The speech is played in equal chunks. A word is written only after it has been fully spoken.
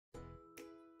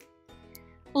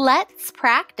Let's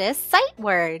practice sight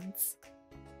words.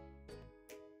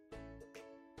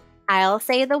 I'll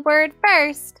say the word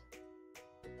first.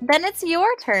 Then it's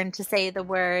your turn to say the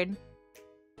word.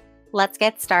 Let's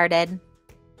get started.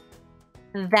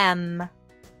 Them.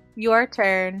 Your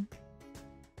turn.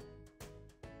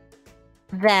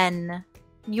 Then.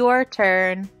 Your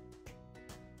turn.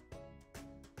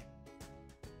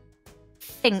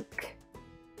 Think.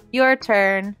 Your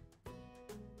turn.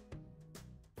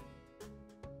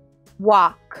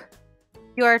 Walk.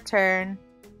 Your turn.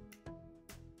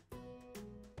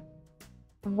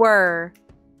 Were.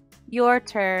 Your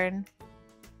turn.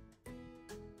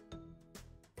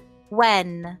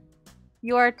 When.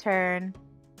 Your turn.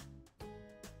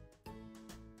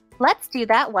 Let's do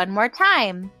that one more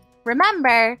time.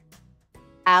 Remember,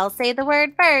 I'll say the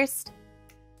word first.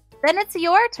 Then it's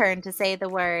your turn to say the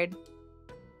word.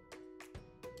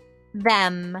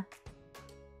 Them.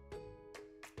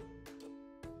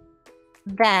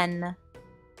 Then.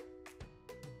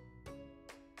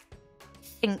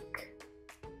 Think.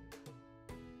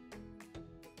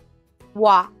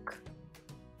 Walk.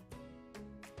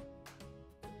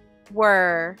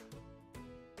 Were.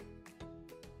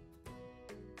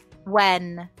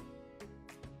 When.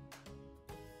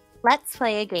 Let's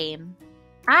play a game.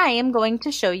 I am going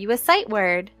to show you a sight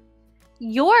word.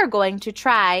 You're going to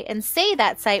try and say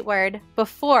that sight word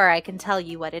before I can tell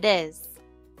you what it is.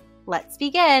 Let's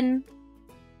begin.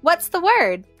 What's the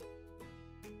word?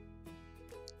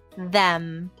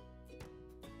 Them.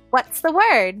 What's the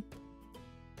word?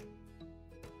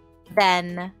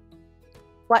 Then.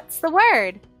 What's the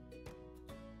word?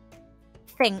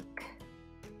 Think.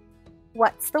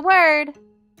 What's the word?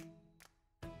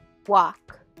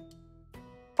 Walk.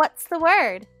 What's the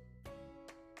word?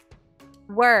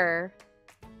 Were.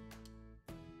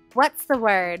 What's the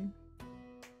word?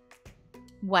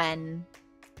 When.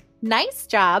 Nice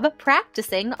job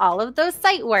practicing all of those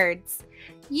sight words.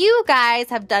 You guys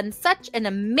have done such an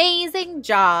amazing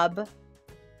job.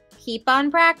 Keep on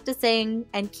practicing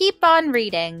and keep on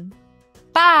reading.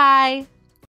 Bye!